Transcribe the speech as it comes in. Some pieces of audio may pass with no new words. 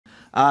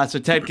So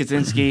Ted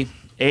Kaczynski,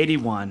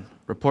 81,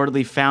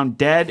 reportedly found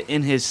dead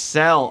in his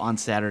cell on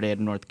Saturday at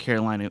a North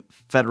Carolina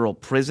federal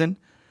prison.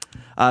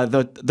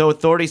 Though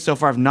authorities so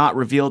far have not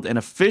revealed an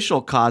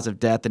official cause of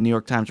death, the New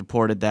York Times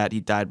reported that he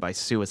died by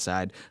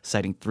suicide,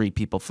 citing 3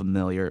 people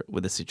familiar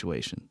with the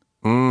situation.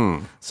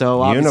 So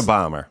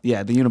Unabomber.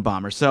 Yeah, the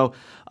Unabomber. So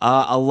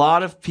a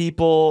lot of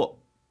people,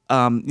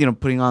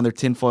 putting on their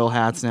tinfoil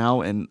hats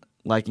now and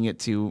liking it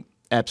to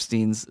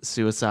Epstein's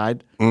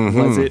suicide.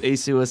 Was it a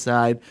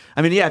suicide?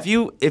 I mean, yeah,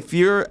 if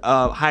you're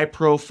a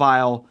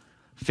high-profile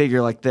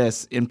figure like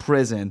this in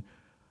prison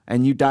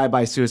and you die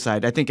by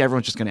suicide, I think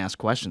everyone's just going to ask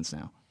questions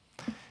now.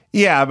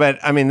 Yeah, but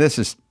I mean,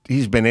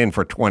 he's been in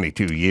for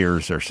 22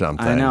 years or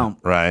something. I know,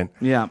 right?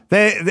 Yeah,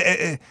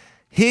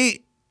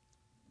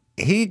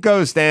 he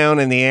goes down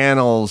in the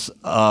annals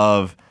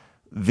of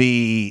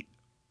the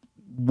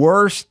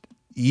worst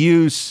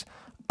use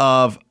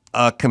of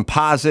a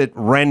composite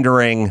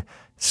rendering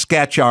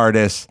sketch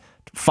artist.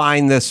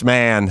 Find this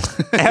man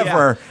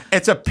ever. Yeah.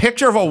 It's a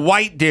picture of a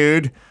white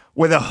dude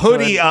with a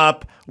hoodie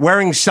up,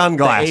 wearing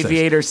sunglasses. The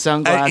aviator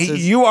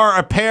sunglasses. You are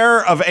a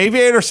pair of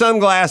aviator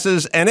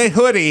sunglasses and a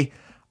hoodie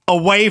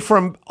away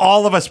from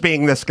all of us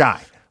being this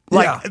guy.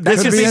 Like,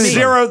 this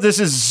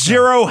is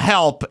zero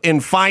help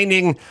in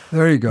finding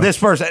this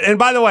person. And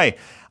by the way,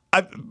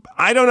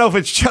 I don't know if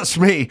it's just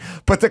me,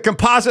 but the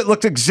composite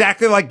looks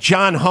exactly like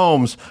John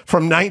Holmes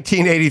from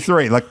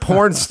 1983, like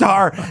porn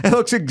star. It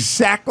looks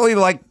exactly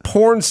like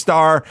porn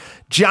star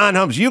John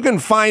Holmes. You can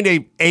find a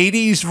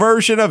 80s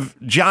version of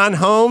John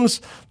Holmes,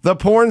 the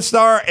porn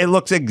star. It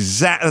looks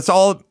exact. That's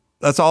all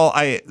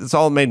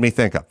it made me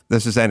think of.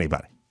 This is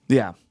anybody.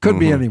 Yeah. Could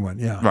be anyone.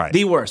 Yeah. Right.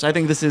 The worst. I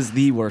think this is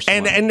the worst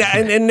one.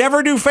 And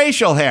never do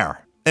facial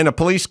hair in a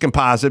police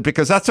composite,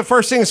 because that's the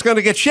first thing that's going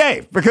to get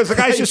shaved, because the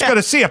guy's just going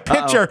to see a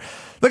picture.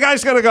 The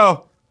guy's going to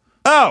go,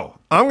 oh,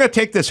 I'm going to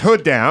take this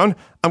hood down.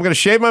 I'm going to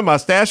shave my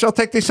mustache. I'll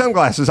take these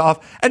sunglasses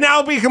off. And now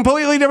I'll be a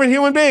completely different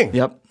human being.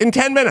 Yep. In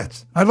 10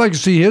 minutes. I'd like to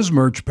see his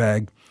merch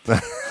bag.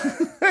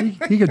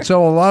 he could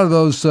sell a lot of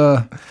those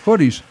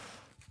hoodies.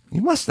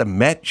 You must have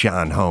met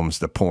John Holmes,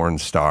 the porn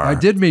star. I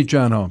did meet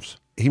John Holmes.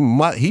 He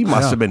must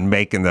have been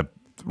making the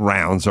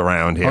rounds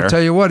around here. I'll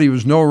tell you what, he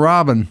was no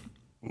Robin.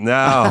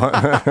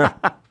 No.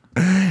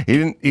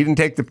 He didn't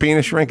take the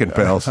penis shrinking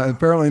pills.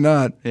 Apparently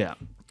not. Yeah.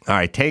 All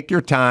right, take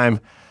your time.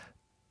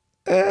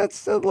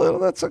 That's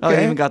okay. Oh, you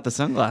even got the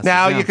sunglasses.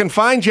 Now, you can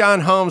find John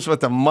Holmes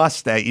with a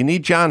mustache. You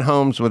need John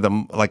Holmes with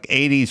a, like,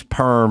 80s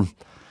perm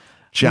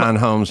John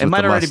Holmes with the mustache.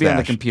 It might already be on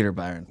the computer,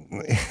 Byron.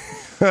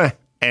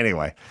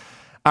 Anyway.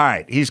 All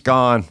right, he's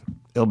gone.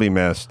 He'll be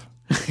missed.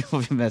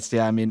 He'll be missed,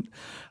 yeah. I mean,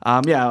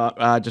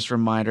 just a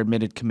reminder,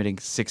 admitted committing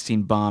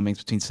 16 bombings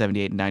between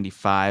 78 and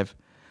 95.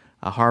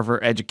 A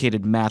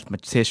Harvard-educated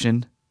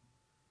mathematician.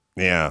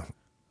 Yeah.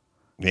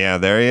 Yeah,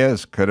 there he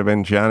is. Could have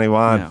been Johnny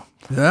Watt.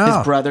 Yeah.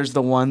 His brother's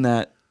the one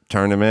that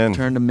turned him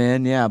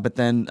in. Yeah. But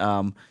then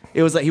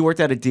it was like he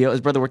worked out a deal.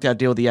 His brother worked out a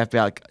deal with the FBI,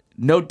 like,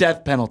 no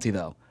death penalty,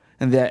 though.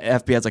 And the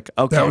FBI's like,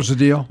 okay. That was the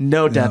deal?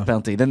 No death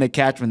penalty. Then they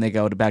catch him and they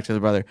go back to the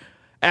brother.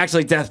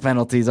 Actually, death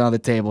penalty's on the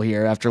table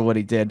here after what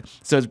he did.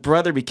 So his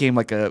brother became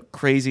like a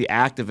crazy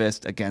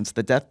activist against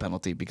the death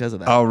penalty because of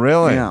that. Oh,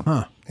 really? Yeah.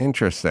 Huh.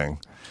 Interesting.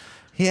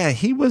 Yeah,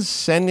 he was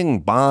sending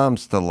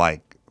bombs to,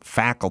 like,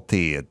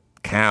 faculty at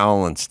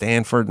Cal and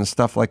Stanford and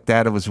stuff like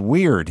that. It was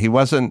weird. He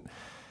wasn't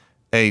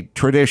a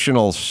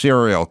traditional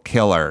serial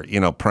killer,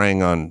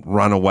 preying on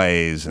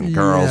runaways and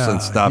girls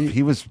and stuff.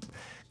 He was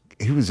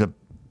a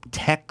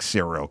tech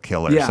serial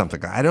killer or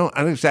something. I don't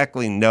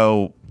exactly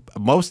know.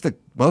 Most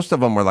of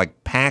them were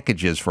like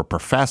packages for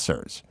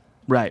professors.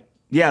 Right.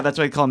 Yeah, that's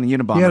why they call them the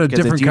Unabomber. He had a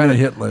different kind of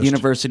hit list.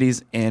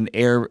 Universities and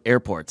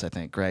airports, I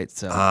think, right?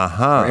 So,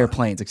 or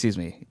airplanes, excuse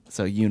me.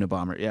 So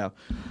Unabomber, yeah.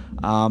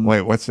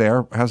 Wait,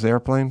 how's the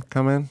airplane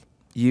come in?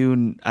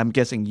 I'm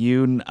guessing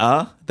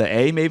the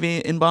A maybe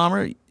in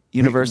bomber.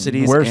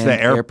 Universities Where's and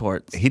the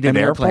airports. He did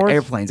airports?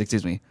 Airplanes,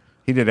 excuse me.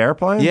 He did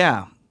airplanes?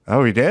 Yeah.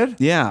 Oh, he did?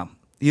 Yeah.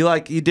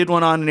 He did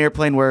one on an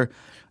airplane where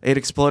it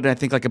exploded. I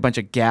think like a bunch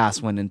of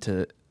gas went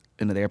into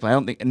the airplane. I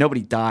don't think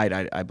nobody died.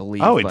 I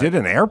believe. Oh, he did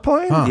an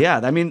airplane? Huh.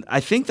 Yeah. I mean,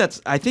 I think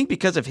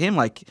because of him,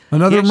 like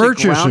another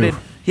merch issue.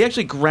 He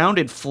actually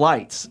grounded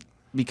flights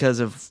because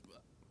of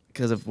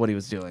what he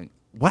was doing.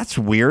 What's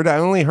weird? I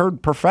only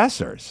heard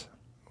professors.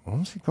 What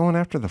was he going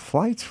after the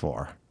flights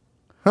for?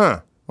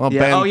 Huh. Well,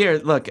 yeah. Ben. Oh,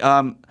 here, look.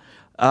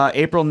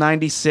 April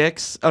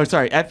 96. Oh,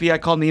 sorry.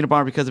 FBI called him the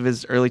Unabomber because of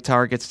his early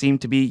targets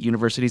seemed to be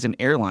universities and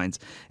airlines.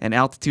 An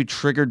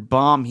altitude-triggered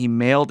bomb he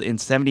mailed in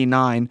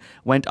 79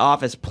 went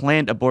off as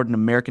planned aboard an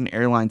American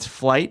Airlines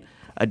flight.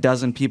 A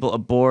dozen people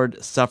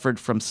aboard suffered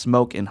from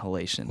smoke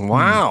inhalation.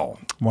 Wow.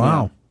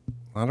 Wow.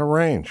 A lot of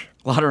range.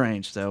 A lot of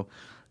range, so...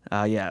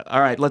 yeah.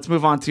 All right, let's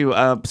move on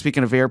to,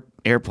 speaking of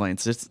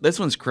airplanes, this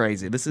one's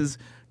crazy. This is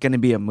going to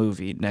be a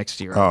movie next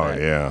year. Oh,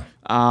 yeah.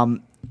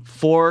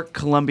 4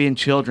 Colombian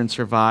children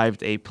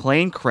survived a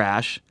plane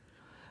crash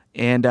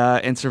and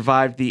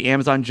survived the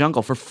Amazon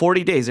jungle for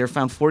 40 days. They were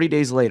found 40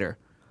 days later.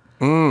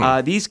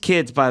 These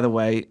kids, by the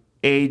way,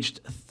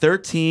 aged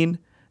 13,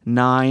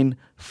 9,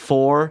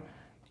 4,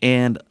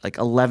 and like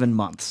 11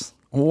 months.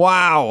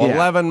 Wow,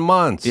 11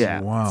 months.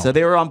 Yeah. Wow. So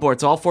they were on board.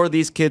 So all 4 of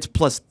these kids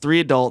plus 3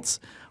 adults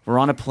were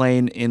on a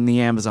plane in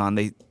the Amazon.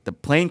 The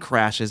plane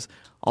crashes.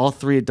 All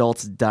 3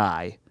 adults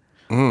die.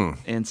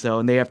 And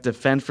they have to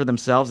fend for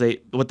themselves.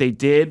 What they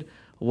did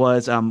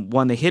was,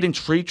 one, they hid in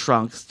tree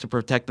trunks to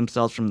protect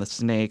themselves from the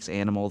snakes,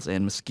 animals,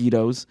 and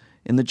mosquitoes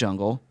in the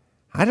jungle.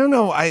 I don't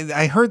know.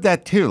 I heard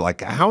that too.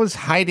 Like, how is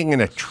hiding in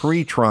a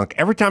tree trunk?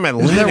 Every time I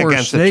lean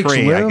against a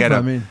tree, I get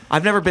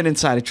I've never been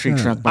inside a tree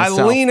trunk myself.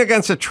 I lean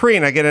against a tree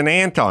and I get an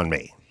ant on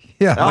me.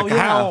 Yeah. Like,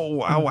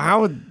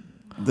 how would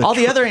all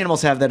the other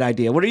animals have that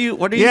idea? What are you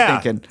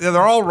thinking? Yeah,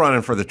 they're all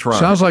running for the trunk.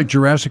 Sounds like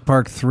Jurassic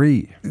Park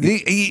 3.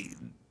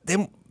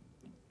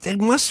 They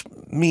must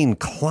mean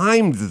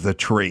climbed the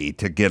tree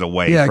to get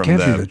away from Yeah, it can't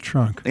the be the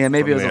trunk. Yeah,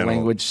 maybe it was a animal.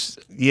 language.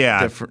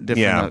 Yeah,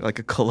 different, like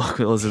a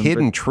colloquialism.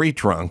 hidden tree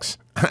trunks.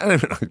 I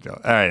don't know.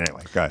 All right,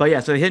 anyway, go ahead. But yeah,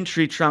 so the hidden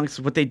tree trunks,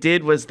 what they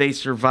did was they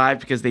survived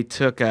because they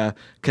took a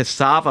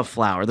cassava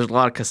flour. There's a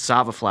lot of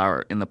cassava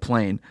flour in the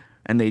plane,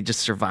 and they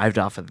just survived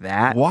off of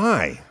that.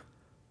 Why?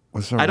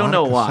 Was there I don't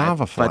know why,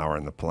 cassava but flour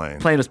in the plane?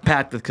 Plane was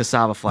packed with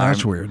cassava flour.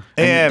 That's weird.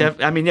 And that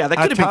could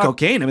have been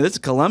cocaine. I mean, this is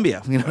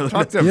Colombia.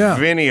 Talk to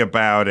Vinny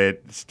about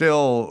it.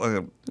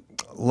 Still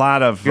a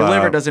lot of... Your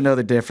liver doesn't know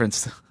the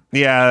difference.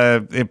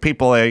 Yeah, if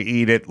people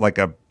eat it like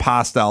a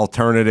pasta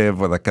alternative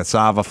with a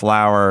cassava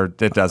flour.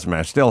 It doesn't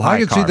matter. Still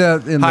high carb. I can see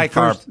that in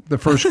the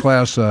first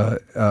class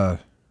Lounge?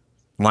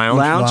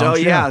 Oh,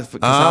 yeah. Cassava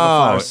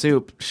flour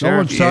soup.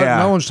 Sure.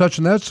 No one's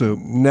touching that soup.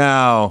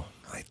 No.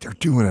 They're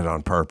doing it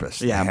on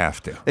purpose. Yeah. They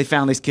have to. They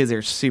found these kids that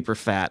are super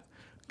fat.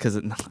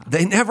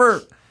 They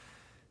never...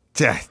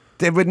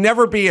 There would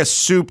never be a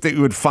soup that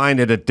you would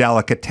find at a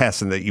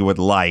delicatessen that you would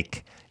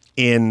like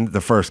in the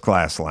first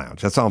class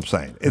lounge. That's all I'm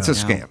saying. It's a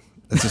scam.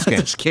 It's a scam.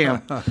 It's a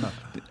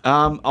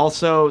scam.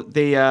 Also,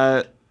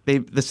 the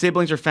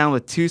siblings are found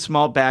with 2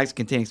 small bags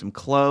containing some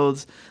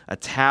clothes, a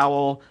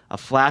towel, a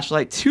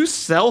flashlight, 2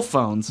 cell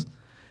phones,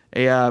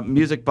 a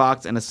music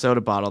box, and a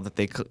soda bottle that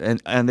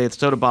the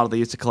soda bottle they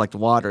used to collect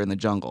water in the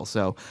jungle.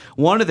 So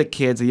one of the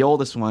kids, the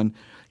oldest one,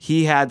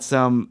 he had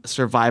some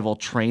survival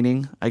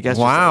training, I guess,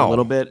 just a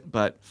little bit.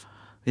 But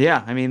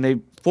yeah, I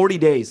mean, 40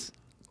 days.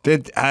 Better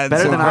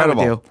than I would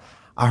do.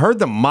 I heard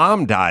the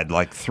mom died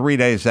like 3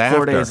 days after.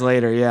 4 days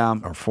later, yeah.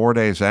 Or 4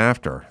 days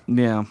after.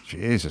 Yeah.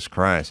 Jesus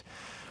Christ.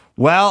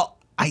 Well,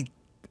 I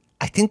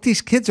think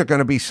these kids are going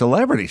to be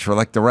celebrities for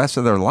like the rest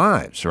of their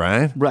lives,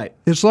 right? Right.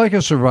 It's like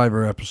a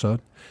Survivor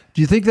episode.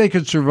 Do you think they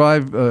could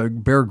survive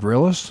Bear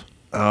Grylls?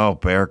 Oh,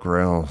 Bear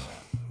Grylls.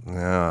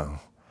 No.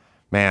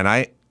 Man,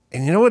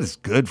 and you know what it's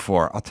good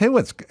for? I'll tell you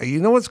what's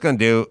going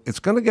to do? It's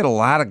going to get a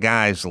lot of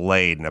guys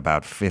laid in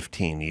about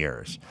 15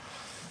 years.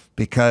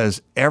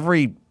 Because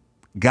every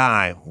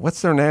guy,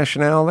 what's their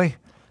nationality?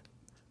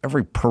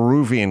 Every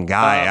Peruvian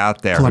guy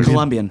out there.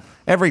 Colombian.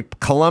 Every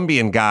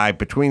Colombian guy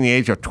between the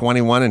age of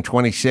 21 and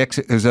 26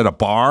 is at a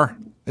bar.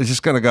 Is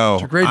just going to go,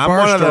 it's a great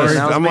bar story.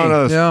 I'm one of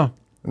those. Yeah.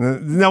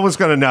 No one's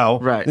going to know.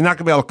 Right. You're not going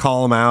to be able to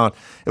call them out.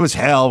 It was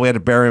hell. We had to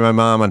bury my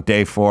mom on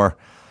day 4.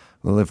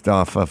 We lived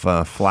off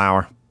of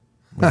flour.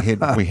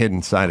 We hid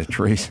inside of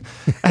trees.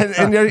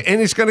 And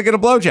he's going to get a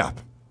blowjob.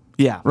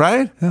 Yeah.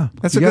 Right? Yeah.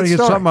 That's you a good story. You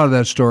got to get something out of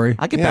that story.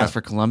 I could pass for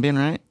Colombian,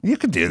 right? You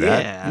could do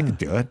that. Yeah. You could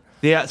do it.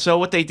 Yeah, so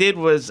what they did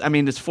was, I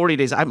mean, it's 40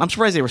 days. I'm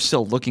surprised they were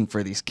still looking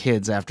for these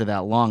kids after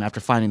that long, after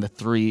finding the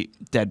 3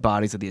 dead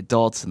bodies of the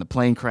adults in the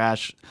plane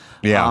crash.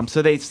 Yeah.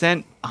 So they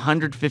sent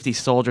 150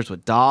 soldiers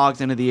with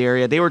dogs into the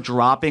area. They were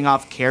dropping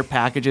off care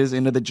packages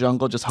into the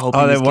jungle, just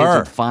hoping these kids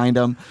would find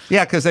them.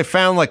 Yeah, because they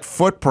found like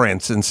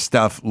footprints and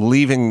stuff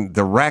leaving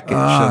the wreckage,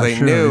 so they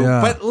knew.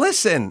 Yeah. But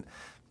listen,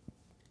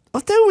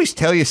 don't they always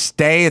tell you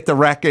stay at the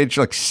wreckage?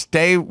 Like,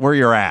 stay where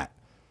you're at.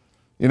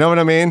 You know what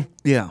I mean?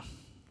 Yeah.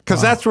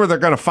 Because that's where they're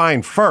going to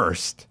find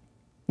first.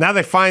 Now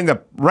they find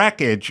the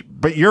wreckage,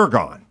 but you're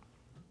gone.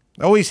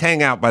 Always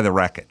hang out by the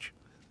wreckage.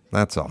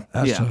 That's all.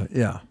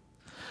 Yeah.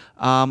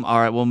 All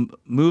right. Well,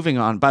 moving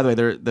on. By the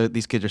way,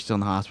 these kids are still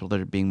in the hospital.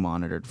 They're being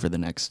monitored for the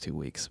next 2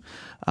 weeks.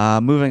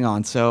 Moving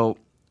on. So,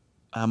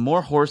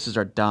 more horses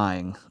are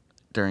dying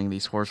during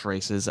these horse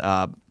races.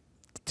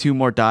 2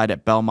 more died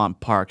at Belmont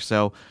Park.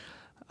 So,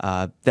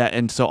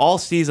 so all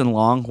season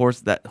long,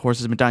 horses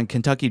have been dying.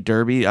 Kentucky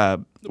Derby,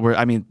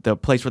 the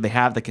place where they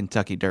have the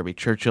Kentucky Derby,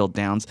 Churchill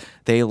Downs,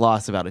 they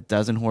lost about a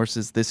dozen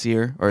horses this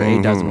year, or a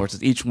dozen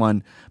horses. Each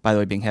one, by the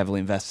way, being heavily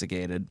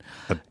investigated.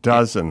 A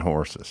dozen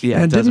horses.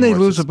 Yeah, and didn't they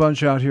lose a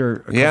bunch out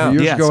here a couple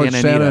years ago at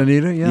Santa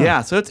Anita?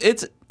 Yeah, so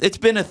it's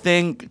been a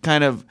thing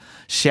kind of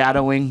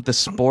shadowing the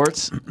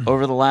sports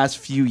over the last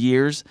few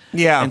years.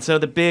 Yeah. And so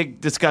the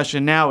big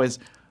discussion now is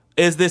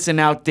this an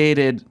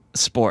outdated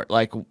sport?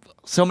 Like,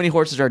 so many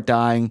horses are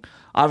dying.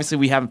 Obviously,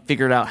 we haven't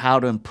figured out how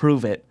to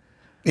improve it.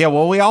 Yeah,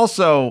 well,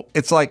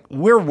 it's like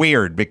we're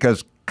weird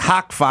because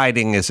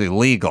cockfighting is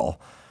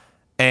illegal.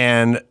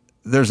 And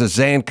there's a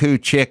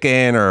Zankou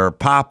chicken or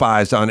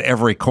Popeyes on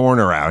every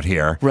corner out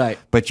here. Right.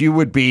 But you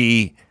would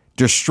be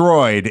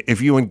destroyed if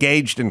you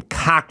engaged in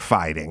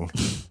cockfighting,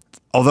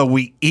 although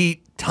we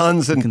eat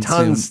tons and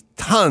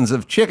tons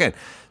of chicken.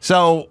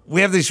 So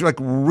we have these like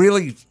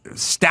really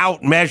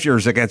stout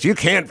measures against you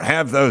can't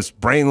have those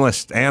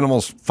brainless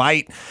animals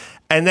fight.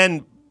 And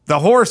then the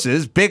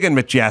horses, big and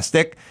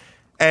majestic,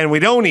 and we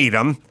don't eat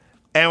them,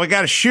 and we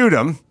got to shoot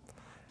them,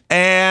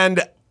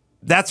 and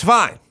that's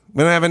fine.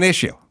 We don't have an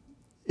issue.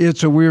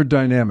 It's a weird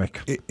dynamic.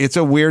 It's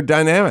a weird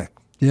dynamic.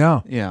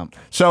 Yeah. Yeah.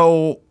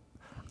 So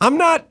I'm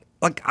not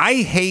like I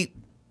hate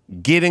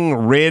getting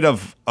rid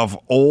of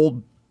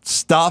old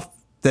stuff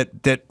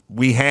that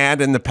we had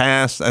in the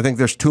past. I think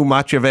there's too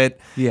much of it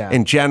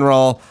in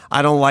general.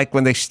 I don't like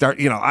when they start,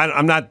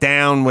 I'm not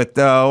down with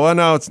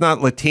no, it's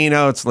not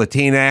Latino, it's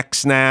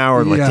Latinx now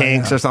or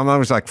Latinx or something. I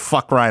was like,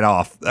 fuck right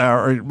off.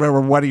 Or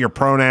what are your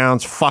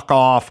pronouns? Fuck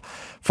off.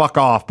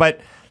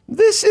 But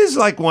this is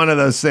like one of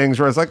those things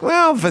where it's like,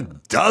 well, if a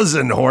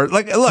dozen horses,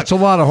 like, look, it's a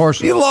lot of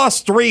horses. You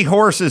lost 3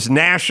 horses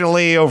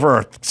nationally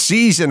over a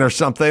season or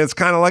something. It's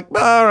kind of like,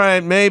 all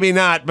right, maybe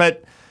not,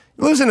 but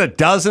losing a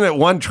dozen at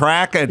one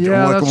track at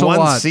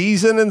one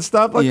season and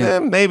stuff like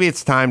that, maybe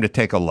it's time to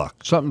take a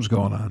look. Something's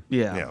going on.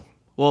 Yeah.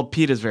 Well,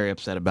 PETA's very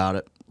upset about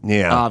it.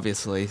 Yeah.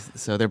 Obviously.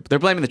 So they're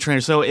blaming the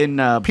trainer. So in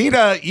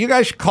PETA, you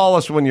guys should call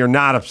us when you're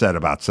not upset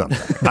about something.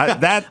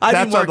 That's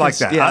what I'd like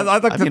that. Yeah,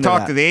 I'd like to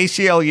talk to the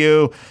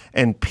ACLU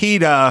and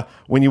PETA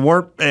when you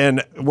weren't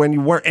and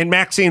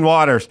Maxine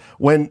Waters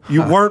when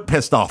you weren't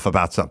pissed off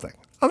about something.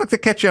 I'd like to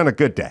catch you on a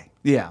good day.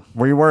 Yeah.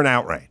 Where you weren't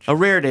outraged. A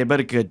rare day, but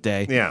a good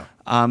day. Yeah.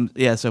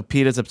 So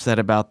PETA's upset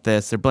about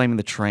this. They're blaming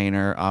the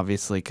trainer,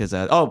 obviously, because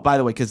by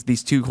the way, because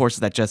these 2 horses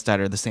that just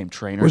died are the same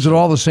trainer. Was it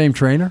all the same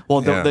trainer?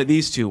 Well,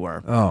 these 2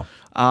 were. Oh.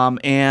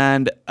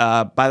 And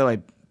by the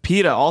way,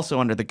 PETA also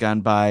under the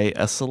gun by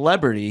a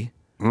celebrity,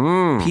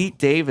 Pete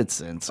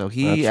Davidson. So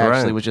he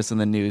was just in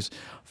the news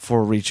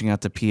for reaching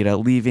out to PETA,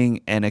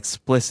 leaving an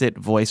explicit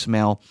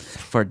voicemail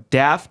for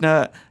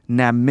Daphne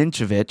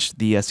Naminchevich,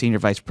 the senior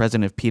vice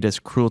president of PETA's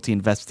Cruelty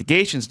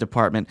Investigations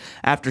Department,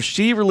 after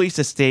she released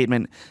a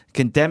statement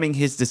condemning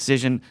his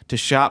decision to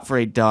shop for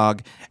a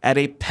dog at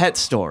a pet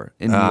store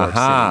in New York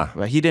City.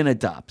 Right? He didn't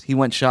adopt. He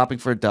went shopping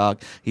for a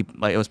dog. It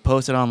was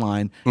posted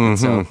online, and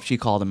so she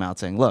called him out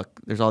saying,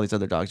 "Look, there's all these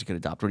other dogs you could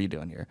adopt. What are you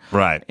doing here?"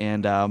 Right.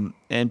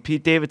 And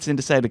Pete Davidson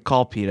decided to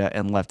call PETA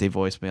and left a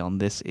voicemail, and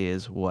this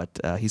is what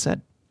he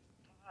said.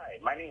 Hi,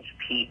 my name's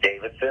Pete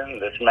Davidson.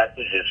 This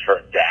message is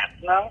for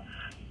Daphne.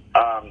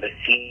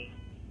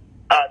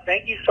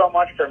 Thank you so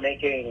much for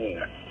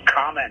making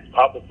comments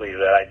publicly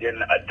that I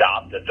didn't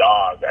adopt a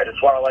dog. I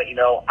just want to let you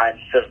know I'm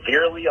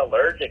severely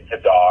allergic to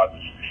dogs,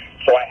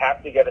 so I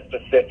have to get a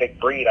specific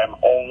breed. I'm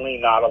only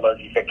not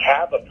allergic to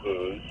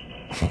Cavapoos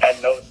and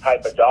those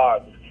type of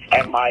dogs.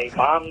 And my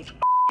mom's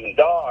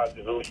dog,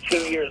 who was 2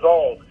 years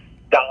old,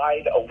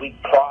 died a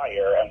week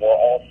prior, and we're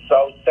all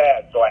so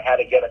sad, so I had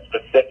to get a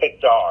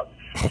specific dog.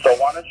 So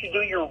why don't you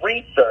do your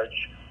research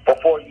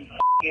before you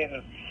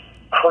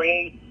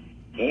create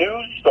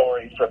news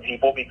stories for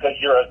people, because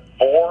you're a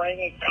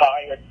boring,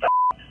 tired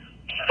fuck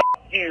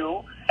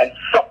you and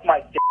suck my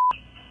dick.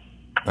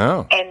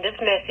 Oh. End this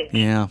message.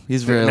 Yeah,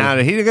 he's very. Now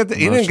he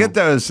didn't get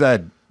those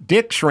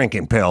dick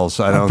shrinking pills.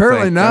 I don't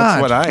Apparently think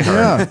not. That's what I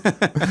heard.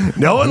 Yeah.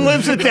 No one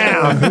lives it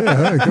down.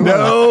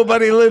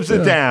 Nobody lives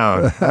it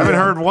down. I haven't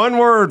heard one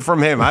word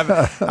from him. I've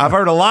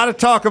heard a lot of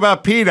talk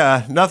about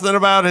PETA. Nothing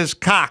about his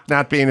cock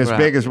not being as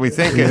big as we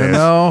think it is.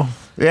 No.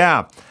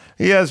 Yeah.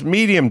 He has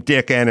medium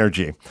dick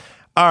energy.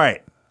 All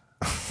right.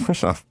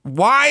 First off,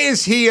 why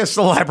is he a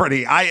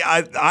celebrity?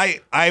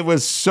 I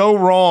was so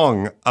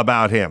wrong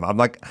about him. I'm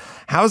like,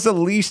 how's the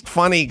least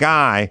funny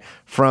guy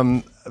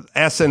from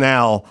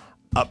SNL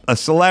a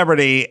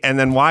celebrity, and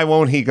then why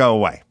won't he go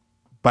away?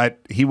 But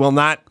he will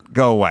not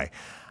go away.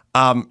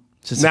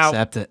 Just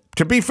accept it.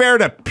 To be fair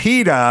to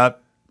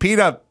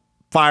PETA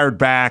fired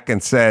back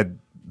and said,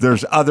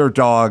 there's other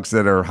dogs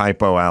that are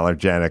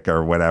hypoallergenic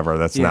or whatever.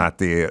 That's not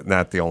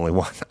the only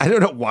one. I don't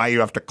know why you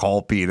have to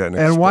call PETA and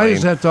explain. why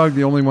is that dog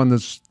the only one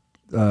that's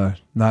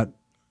not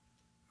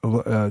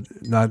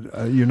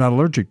you're not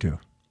allergic to?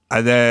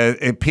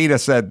 PETA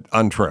said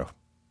untrue,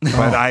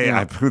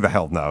 but who the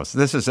hell knows?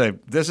 This is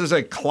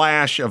a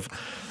clash of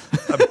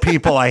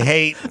people I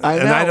hate,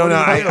 and I don't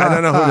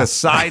know who to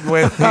side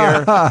with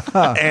here.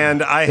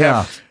 And I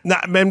have,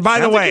 and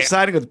by the way, you're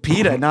siding with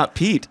PETA, not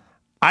Pete.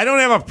 I don't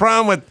have a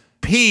problem with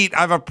Pete. I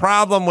have a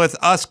problem with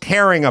us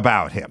caring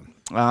about him.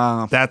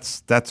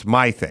 That's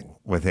my thing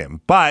with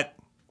him. But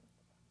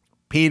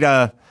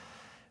PETA,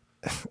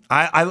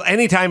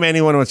 anytime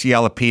anyone wants to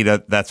yell at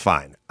PETA, that's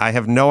fine. I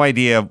have no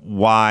idea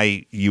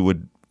why you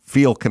would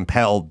feel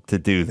compelled to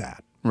do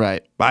that.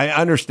 Right. I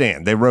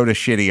understand. They wrote a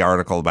shitty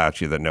article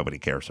about you that nobody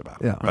cares about.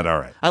 Yeah. But all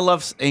right. I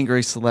love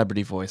angry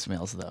celebrity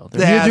voicemails, though. You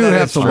do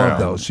have to love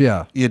those,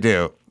 yeah. You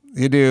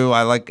do.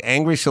 I like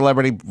angry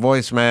celebrity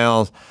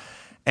voicemails,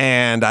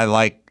 and I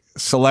like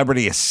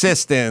celebrity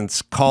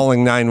assistants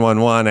calling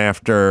 911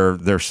 after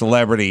their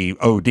celebrity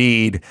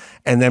OD'd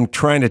and them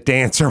trying to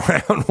dance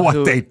around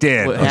what they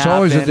did. It's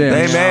always a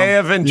dance. They may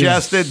have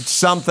ingested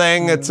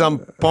something at some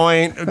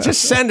point.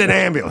 Just send an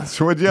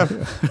ambulance, would you?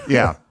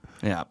 Yeah.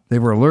 Yeah. They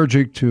were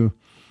allergic to...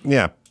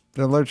 Yeah.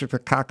 They're allergic to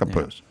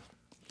cockapoos.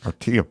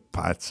 Tortilla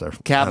pots are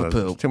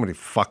Cavapoo. Too many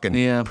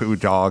fucking poo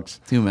dogs.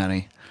 Too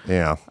many.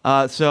 Yeah.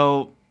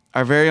 So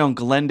our very own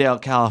Glendale,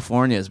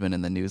 California has been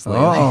in the news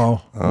lately.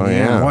 Oh,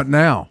 yeah. What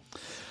now?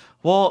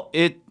 Well,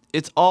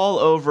 it's all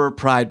over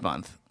Pride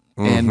Month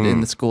and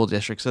in the school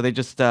district. So they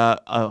just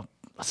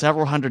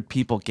several hundred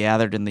people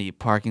gathered in the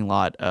parking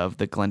lot of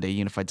the Glendale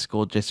Unified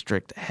School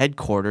District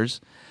headquarters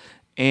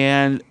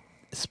and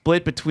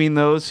split between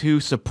those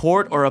who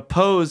support or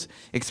oppose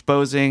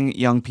exposing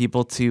young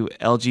people to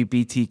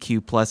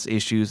LGBTQ plus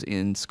issues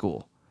in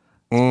school.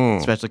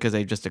 Especially because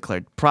they just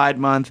declared Pride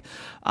Month.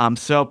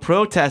 So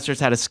protesters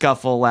had a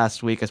scuffle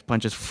last week as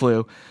punches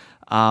flew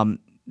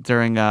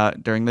during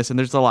this, and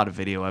there's a lot of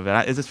video of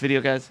it. Is this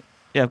video, guys?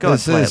 Yeah, go ahead.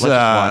 Play it. Let's just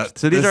watch.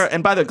 So these are,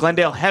 and by the way,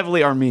 Glendale,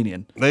 heavily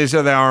Armenian. These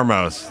are the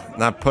Armos,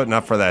 not putting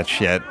up for that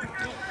shit.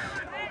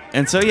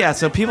 And so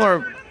so people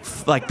are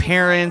like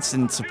parents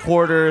and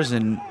supporters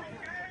and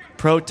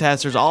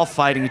protesters all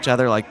fighting each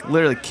other, like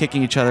literally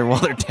kicking each other while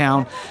they're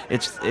down.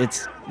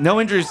 It's no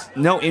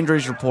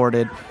injuries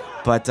reported.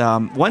 But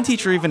one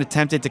teacher even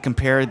attempted to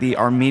compare the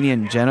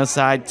Armenian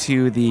genocide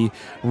to the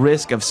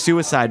risk of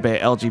suicide by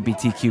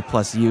LGBTQ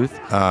plus youth,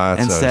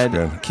 and said,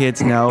 good.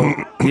 "Kids know,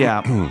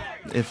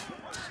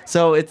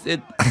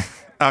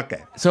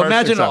 Okay. So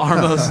imagine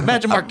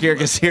Mark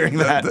Gierges hearing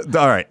that.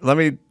 All right,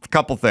 a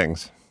couple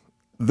things.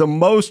 The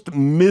most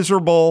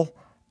miserable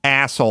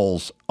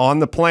assholes on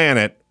the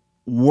planet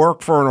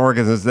work for an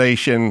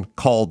organization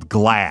called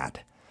GLAAD,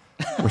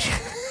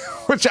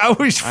 which I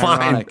always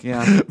find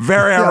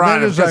very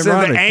ironic. Because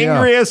they're the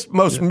angriest,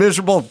 most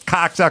miserable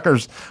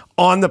cocksuckers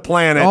on the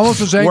planet.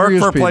 Almost as angry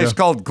work for as a place PETA.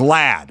 called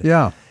GLAAD.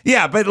 Yeah.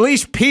 Yeah, but at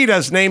least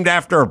PETA's named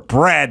after a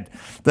bread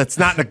that's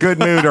not in a good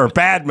mood or a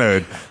bad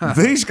mood.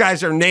 These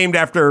guys are named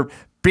after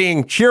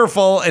being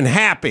cheerful and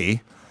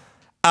happy,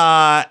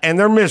 and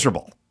they're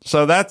miserable.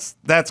 So that's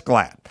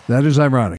GLAAD. That is ironic.